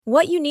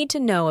What you need to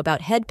know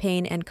about head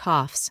pain and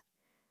coughs.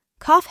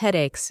 Cough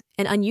headaches,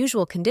 an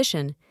unusual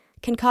condition,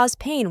 can cause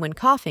pain when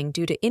coughing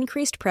due to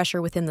increased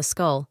pressure within the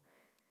skull.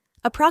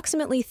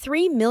 Approximately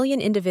 3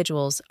 million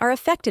individuals are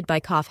affected by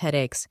cough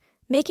headaches,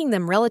 making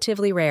them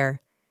relatively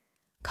rare.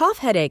 Cough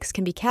headaches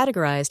can be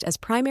categorized as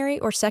primary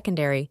or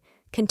secondary,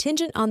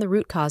 contingent on the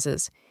root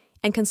causes,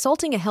 and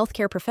consulting a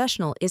healthcare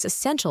professional is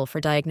essential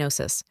for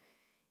diagnosis.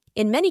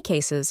 In many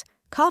cases,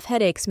 cough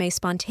headaches may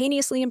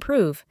spontaneously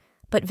improve,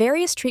 but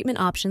various treatment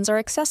options are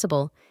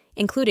accessible,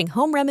 including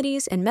home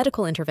remedies and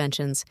medical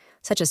interventions,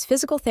 such as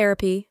physical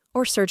therapy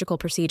or surgical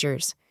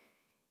procedures.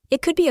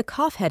 It could be a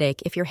cough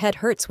headache if your head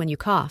hurts when you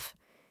cough.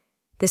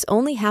 This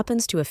only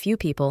happens to a few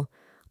people.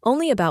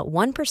 Only about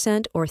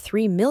 1% or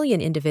 3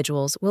 million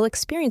individuals will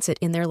experience it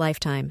in their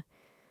lifetime.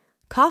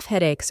 Cough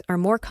headaches are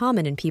more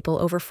common in people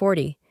over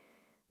 40.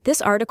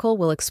 This article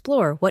will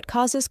explore what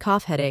causes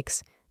cough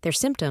headaches, their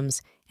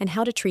symptoms, and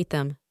how to treat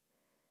them.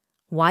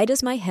 Why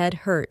does my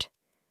head hurt?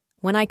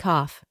 When I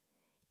cough.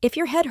 If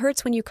your head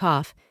hurts when you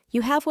cough,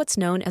 you have what's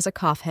known as a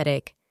cough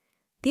headache.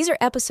 These are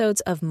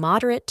episodes of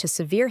moderate to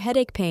severe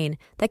headache pain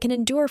that can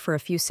endure for a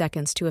few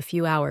seconds to a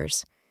few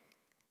hours.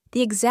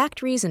 The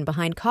exact reason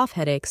behind cough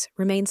headaches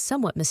remains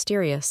somewhat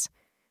mysterious.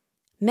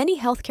 Many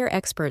healthcare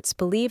experts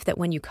believe that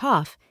when you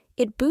cough,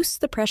 it boosts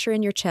the pressure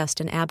in your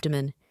chest and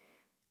abdomen.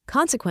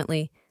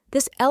 Consequently,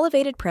 this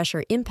elevated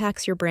pressure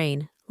impacts your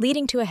brain,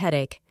 leading to a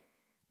headache.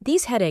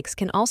 These headaches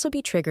can also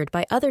be triggered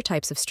by other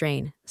types of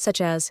strain,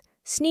 such as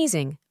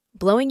sneezing,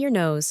 blowing your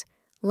nose,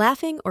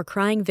 laughing or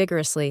crying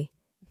vigorously,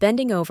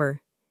 bending over,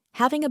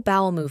 having a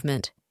bowel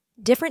movement,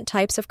 different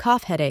types of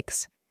cough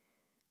headaches.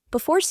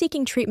 Before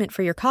seeking treatment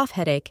for your cough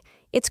headache,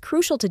 it's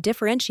crucial to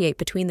differentiate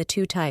between the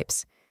two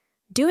types.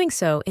 Doing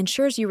so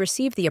ensures you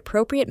receive the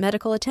appropriate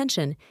medical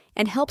attention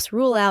and helps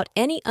rule out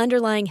any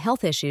underlying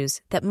health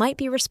issues that might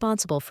be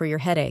responsible for your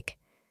headache.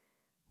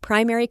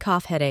 Primary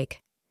cough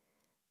headache.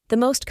 The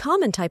most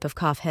common type of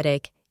cough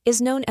headache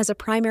is known as a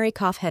primary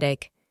cough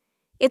headache.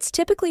 It's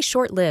typically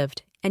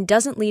short-lived and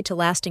doesn't lead to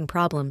lasting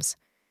problems.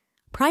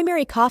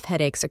 Primary cough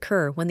headaches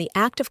occur when the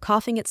act of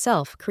coughing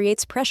itself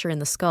creates pressure in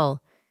the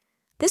skull.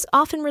 This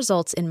often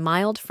results in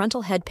mild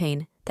frontal head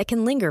pain that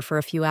can linger for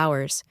a few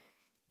hours.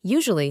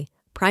 Usually,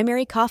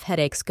 primary cough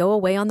headaches go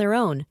away on their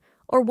own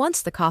or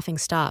once the coughing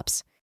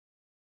stops.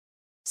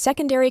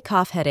 Secondary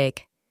cough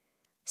headache.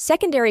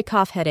 Secondary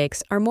cough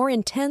headaches are more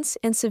intense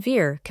and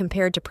severe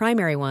compared to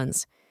primary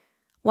ones.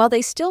 While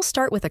they still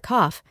start with a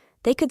cough,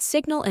 they could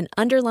signal an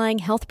underlying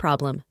health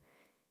problem.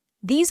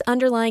 These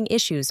underlying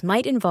issues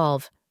might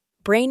involve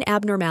brain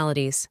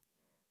abnormalities,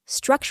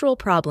 structural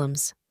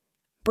problems,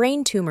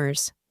 brain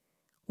tumors,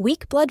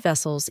 weak blood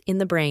vessels in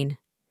the brain,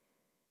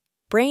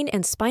 brain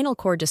and spinal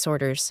cord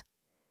disorders.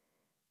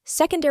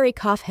 Secondary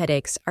cough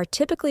headaches are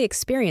typically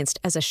experienced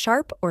as a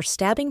sharp or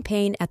stabbing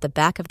pain at the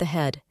back of the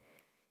head.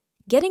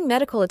 Getting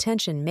medical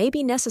attention may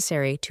be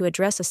necessary to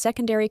address a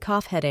secondary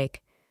cough headache.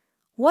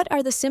 What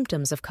are the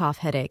symptoms of cough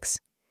headaches?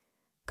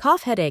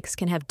 Cough headaches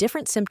can have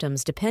different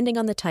symptoms depending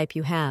on the type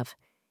you have.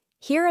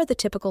 Here are the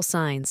typical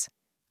signs.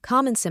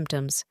 Common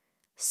symptoms: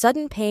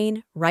 sudden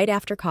pain right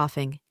after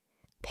coughing,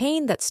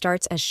 pain that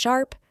starts as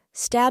sharp,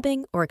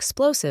 stabbing, or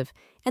explosive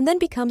and then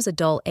becomes a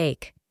dull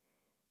ache.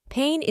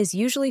 Pain is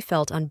usually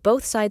felt on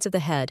both sides of the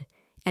head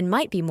and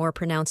might be more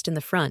pronounced in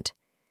the front.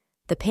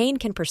 The pain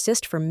can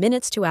persist for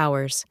minutes to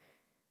hours.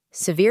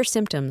 Severe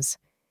symptoms: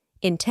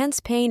 intense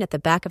pain at the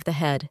back of the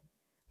head,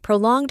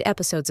 prolonged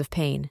episodes of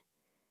pain,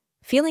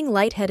 feeling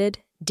lightheaded,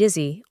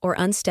 dizzy, or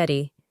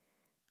unsteady,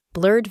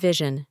 blurred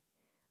vision,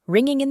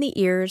 ringing in the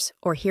ears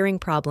or hearing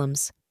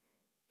problems,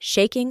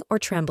 shaking or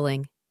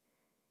trembling.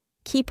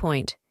 Key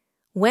point: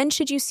 when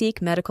should you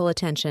seek medical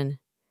attention?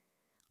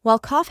 While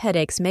cough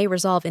headaches may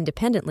resolve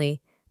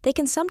independently, they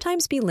can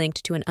sometimes be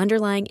linked to an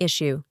underlying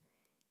issue.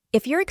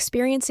 If you're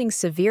experiencing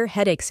severe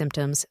headache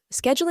symptoms,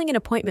 scheduling an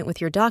appointment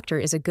with your doctor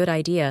is a good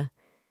idea.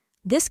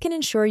 This can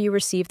ensure you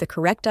receive the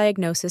correct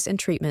diagnosis and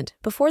treatment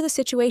before the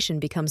situation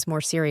becomes more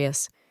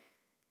serious.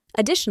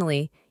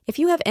 Additionally, if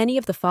you have any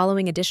of the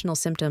following additional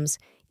symptoms,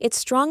 it's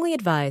strongly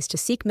advised to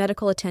seek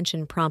medical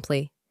attention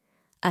promptly.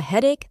 A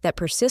headache that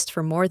persists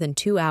for more than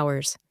 2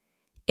 hours.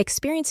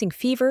 Experiencing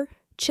fever,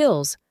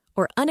 chills,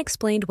 or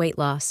unexplained weight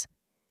loss.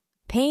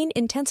 Pain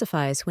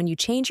intensifies when you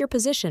change your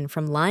position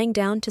from lying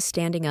down to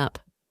standing up.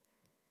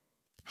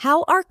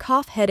 How are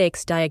cough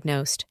headaches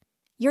diagnosed?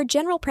 Your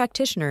general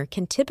practitioner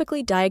can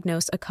typically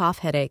diagnose a cough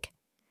headache.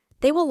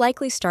 They will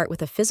likely start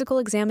with a physical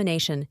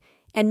examination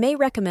and may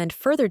recommend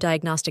further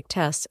diagnostic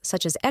tests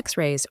such as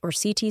X-rays or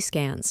CT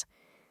scans.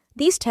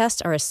 These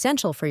tests are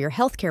essential for your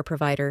healthcare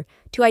provider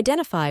to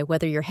identify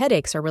whether your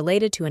headaches are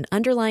related to an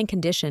underlying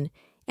condition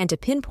and to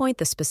pinpoint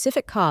the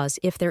specific cause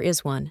if there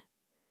is one.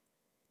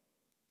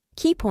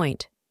 Key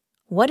point: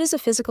 what is a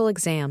physical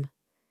exam?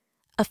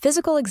 A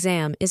physical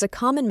exam is a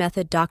common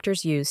method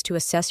doctors use to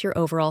assess your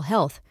overall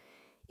health.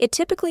 It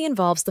typically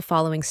involves the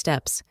following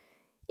steps: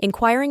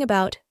 inquiring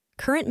about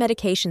current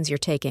medications you're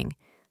taking,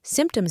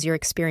 symptoms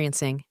you're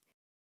experiencing,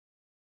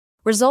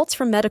 results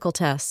from medical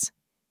tests,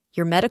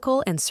 your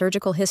medical and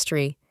surgical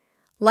history,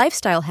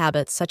 lifestyle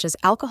habits such as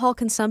alcohol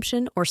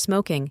consumption or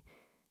smoking,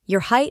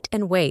 your height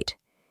and weight,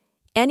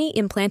 any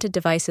implanted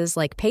devices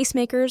like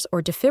pacemakers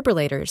or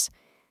defibrillators,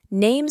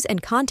 names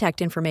and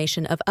contact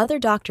information of other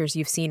doctors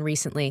you've seen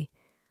recently.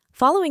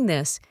 Following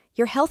this,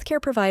 your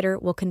healthcare provider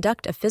will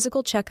conduct a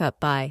physical checkup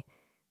by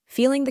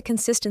feeling the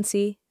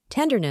consistency,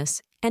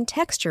 tenderness, and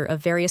texture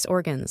of various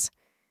organs,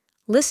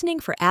 listening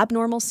for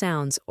abnormal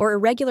sounds or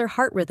irregular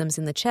heart rhythms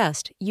in the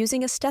chest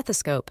using a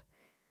stethoscope,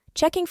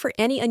 checking for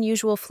any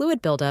unusual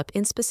fluid buildup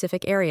in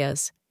specific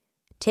areas,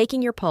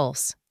 taking your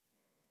pulse.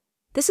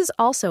 This is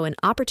also an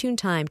opportune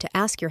time to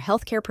ask your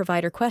healthcare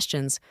provider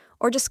questions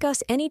or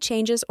discuss any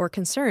changes or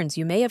concerns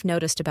you may have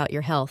noticed about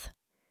your health.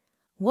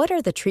 What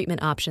are the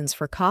treatment options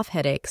for cough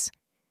headaches?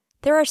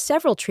 There are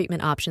several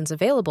treatment options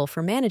available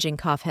for managing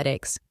cough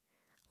headaches.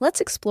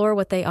 Let's explore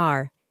what they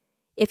are.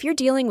 If you're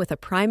dealing with a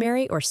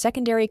primary or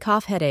secondary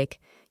cough headache,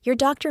 your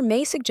doctor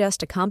may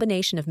suggest a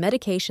combination of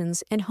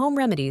medications and home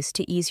remedies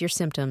to ease your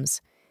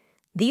symptoms.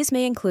 These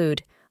may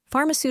include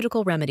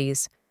pharmaceutical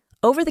remedies,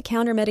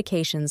 over-the-counter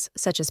medications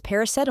such as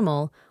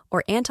paracetamol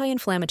or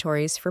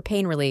anti-inflammatories for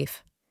pain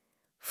relief,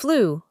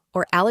 flu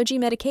or allergy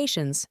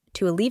medications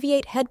to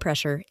alleviate head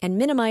pressure and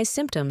minimize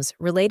symptoms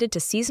related to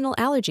seasonal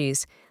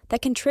allergies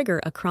that can trigger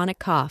a chronic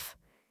cough,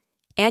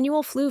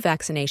 annual flu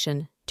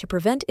vaccination to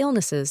prevent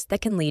illnesses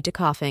that can lead to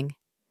coughing.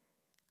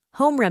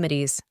 Home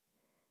remedies.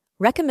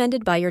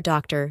 Recommended by your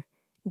doctor,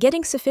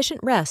 getting sufficient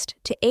rest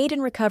to aid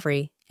in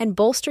recovery and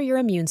bolster your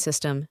immune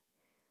system.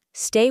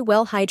 Stay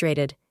well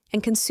hydrated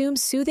and consume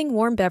soothing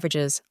warm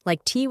beverages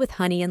like tea with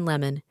honey and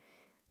lemon.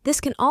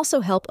 This can also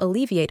help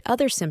alleviate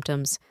other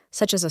symptoms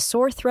such as a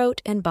sore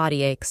throat and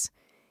body aches.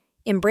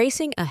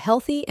 Embracing a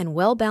healthy and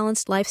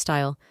well-balanced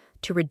lifestyle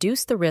to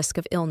reduce the risk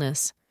of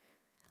illness.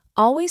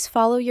 Always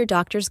follow your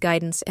doctor's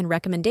guidance and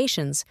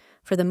recommendations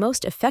for the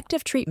most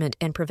effective treatment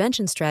and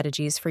prevention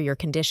strategies for your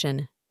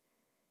condition.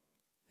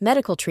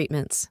 Medical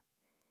treatments.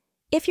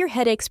 If your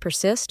headaches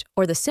persist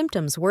or the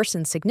symptoms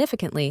worsen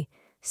significantly,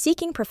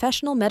 seeking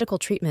professional medical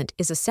treatment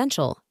is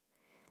essential.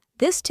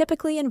 This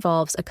typically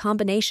involves a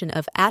combination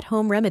of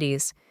at-home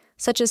remedies,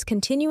 such as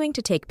continuing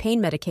to take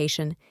pain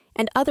medication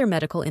and other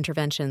medical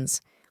interventions,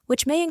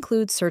 which may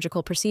include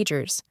surgical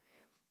procedures.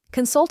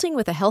 Consulting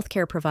with a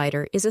healthcare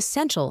provider is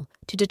essential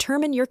to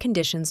determine your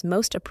condition's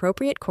most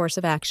appropriate course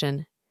of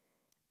action.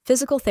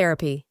 Physical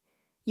therapy.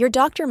 Your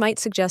doctor might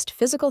suggest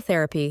physical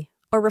therapy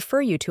or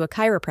refer you to a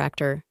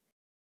chiropractor.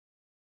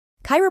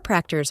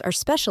 Chiropractors are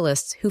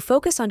specialists who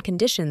focus on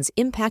conditions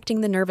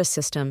impacting the nervous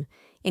system,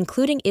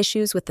 including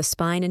issues with the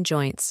spine and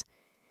joints.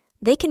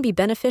 They can be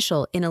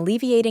beneficial in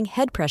alleviating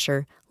head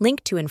pressure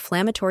linked to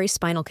inflammatory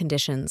spinal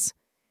conditions.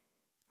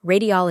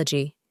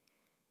 Radiology.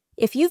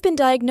 If you've been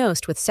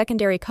diagnosed with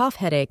secondary cough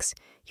headaches,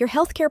 your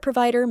healthcare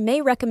provider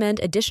may recommend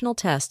additional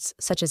tests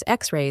such as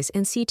X-rays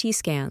and CT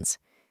scans.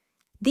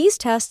 These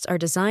tests are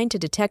designed to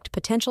detect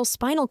potential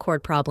spinal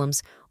cord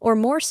problems or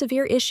more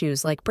severe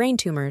issues like brain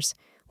tumors,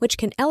 which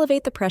can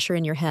elevate the pressure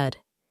in your head.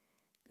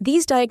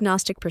 These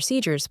diagnostic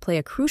procedures play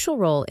a crucial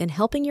role in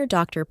helping your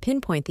doctor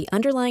pinpoint the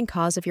underlying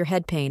cause of your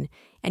head pain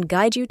and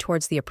guide you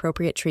towards the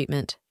appropriate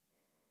treatment.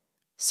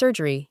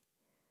 Surgery.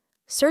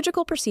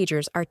 Surgical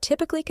procedures are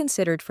typically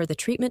considered for the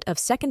treatment of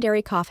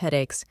secondary cough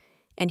headaches,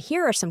 and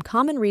here are some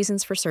common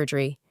reasons for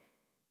surgery.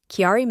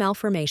 Chiari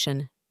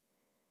malformation.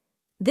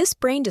 This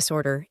brain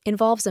disorder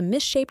involves a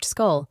misshaped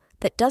skull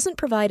that doesn't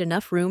provide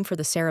enough room for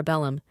the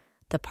cerebellum,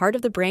 the part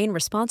of the brain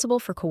responsible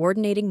for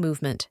coordinating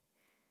movement.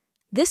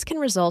 This can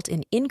result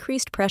in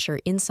increased pressure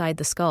inside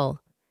the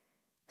skull.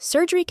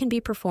 Surgery can be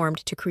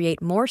performed to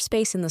create more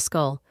space in the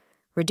skull,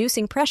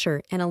 reducing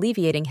pressure and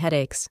alleviating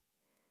headaches.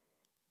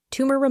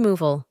 Tumor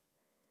removal.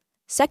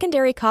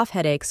 Secondary cough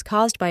headaches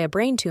caused by a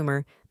brain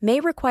tumor may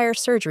require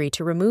surgery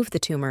to remove the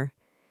tumor.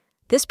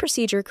 This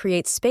procedure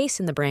creates space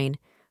in the brain,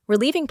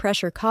 relieving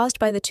pressure caused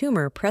by the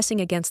tumor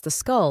pressing against the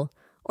skull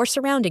or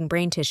surrounding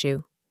brain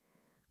tissue.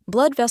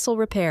 Blood vessel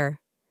repair.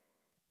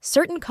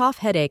 Certain cough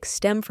headaches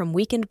stem from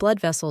weakened blood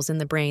vessels in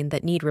the brain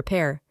that need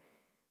repair.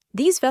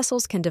 These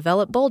vessels can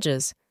develop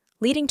bulges,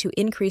 leading to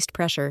increased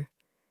pressure.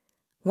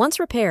 Once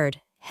repaired,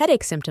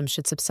 headache symptoms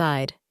should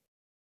subside.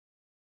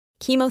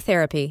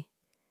 Chemotherapy.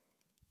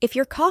 If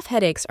your cough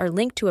headaches are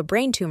linked to a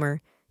brain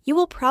tumor, you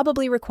will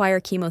probably require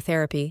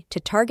chemotherapy to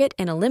target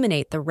and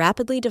eliminate the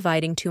rapidly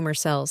dividing tumor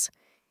cells.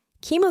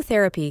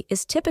 Chemotherapy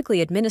is typically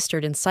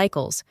administered in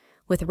cycles,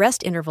 with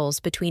rest intervals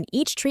between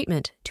each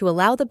treatment to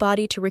allow the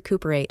body to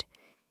recuperate.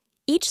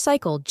 Each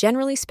cycle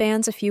generally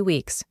spans a few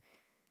weeks.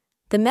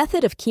 The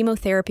method of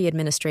chemotherapy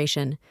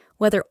administration,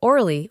 whether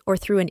orally or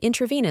through an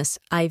intravenous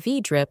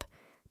IV drip,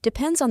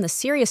 depends on the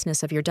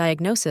seriousness of your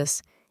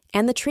diagnosis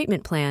and the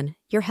treatment plan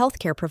your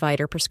healthcare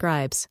provider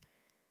prescribes.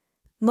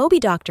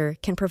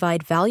 MobiDoctor can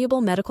provide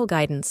valuable medical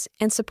guidance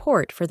and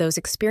support for those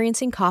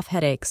experiencing cough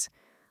headaches,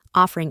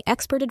 offering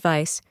expert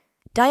advice,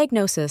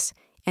 diagnosis,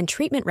 and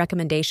treatment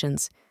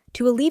recommendations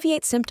to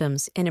alleviate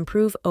symptoms and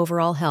improve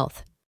overall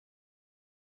health.